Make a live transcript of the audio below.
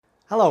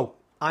Hello,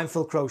 I'm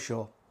Phil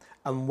Croshaw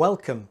and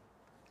welcome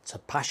to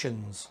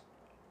Passions.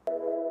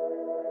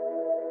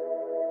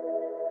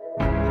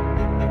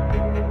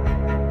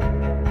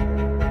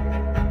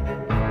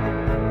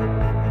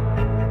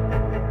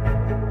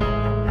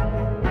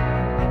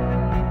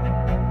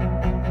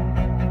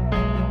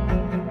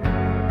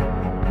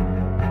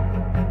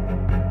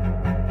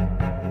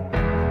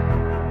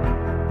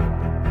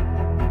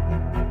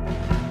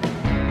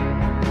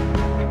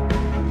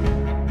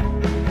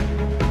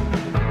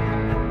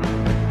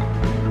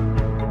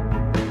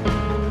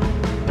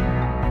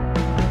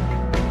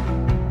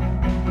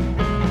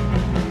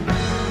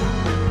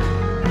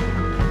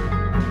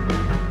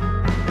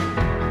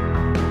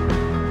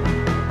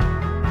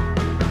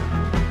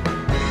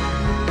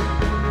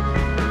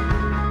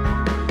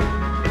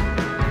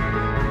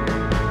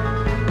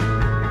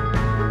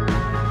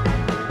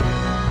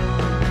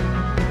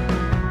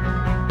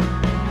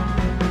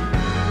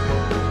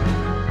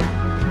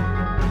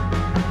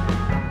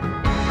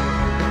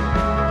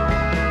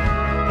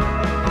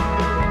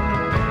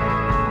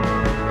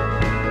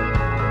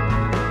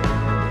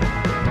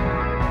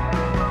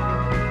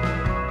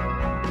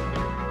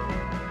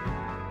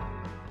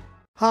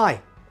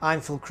 Hi,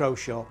 I'm Phil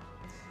Croshaw,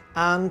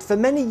 and for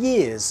many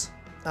years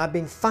I've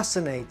been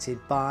fascinated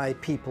by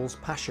people's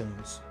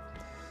passions.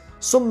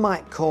 Some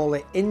might call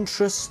it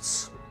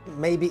interests,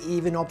 maybe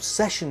even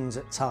obsessions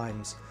at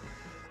times.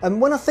 And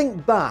when I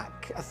think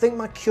back, I think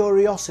my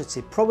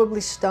curiosity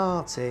probably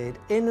started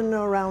in and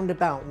around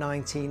about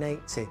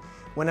 1980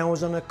 when I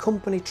was on a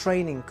company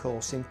training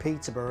course in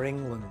Peterborough,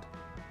 England.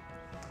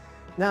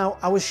 Now,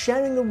 I was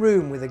sharing a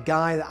room with a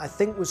guy that I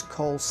think was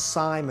called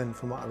Simon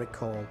from what I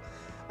recall.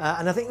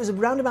 And I think it was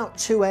around about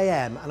 2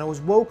 AM and I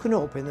was woken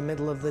up in the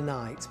middle of the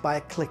night by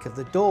a click of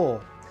the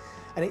door.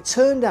 And it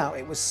turned out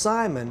it was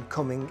Simon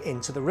coming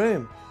into the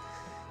room.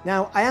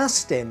 Now I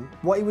asked him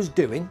what he was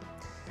doing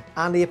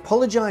and he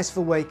apologised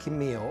for waking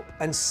me up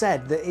and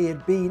said that he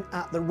had been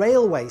at the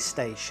railway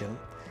station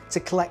to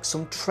collect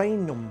some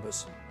train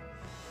numbers.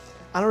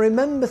 And I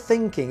remember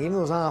thinking, even though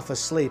I was half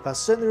asleep, I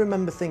certainly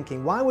remember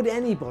thinking, why would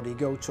anybody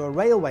go to a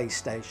railway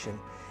station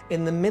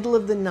in the middle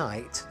of the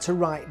night to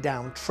write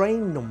down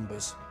train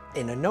numbers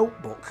in a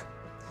notebook?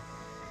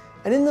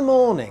 And in the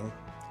morning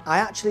I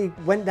actually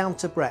went down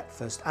to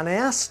breakfast and I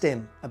asked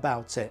him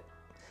about it,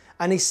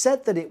 and he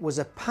said that it was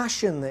a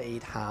passion that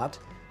he'd had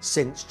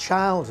since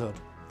childhood,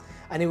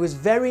 and he was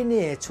very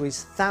near to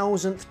his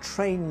 1000th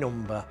train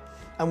number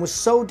and was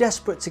so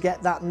desperate to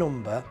get that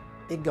number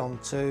he'd gone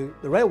to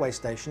the railway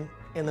station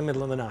in the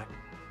middle of the night.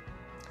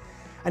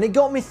 And it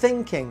got me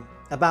thinking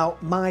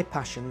about my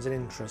passions and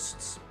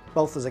interests,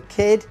 both as a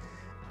kid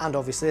and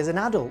obviously as an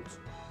adult.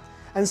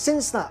 And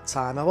since that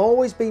time I've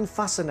always been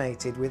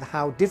fascinated with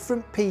how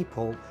different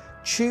people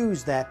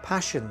choose their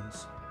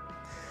passions.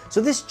 So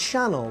this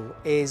channel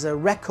is a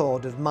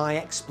record of my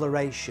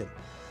exploration,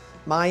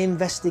 my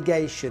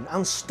investigation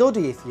and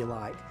study, if you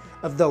like,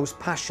 of those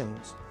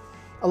passions,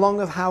 along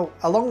with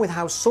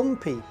how some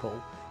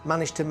people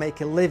manage to make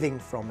a living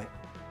from it.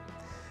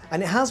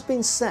 And it has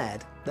been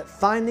said that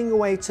finding a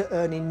way to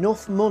earn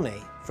enough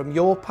money from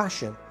your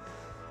passion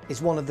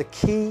is one of the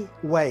key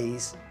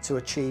ways to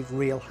achieve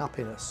real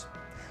happiness.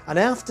 And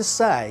I have to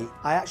say,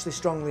 I actually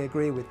strongly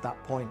agree with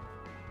that point.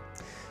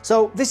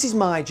 So this is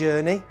my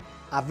journey.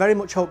 I very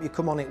much hope you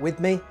come on it with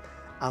me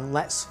and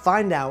let's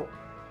find out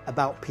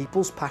about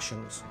people's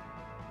passions.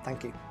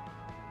 Thank you.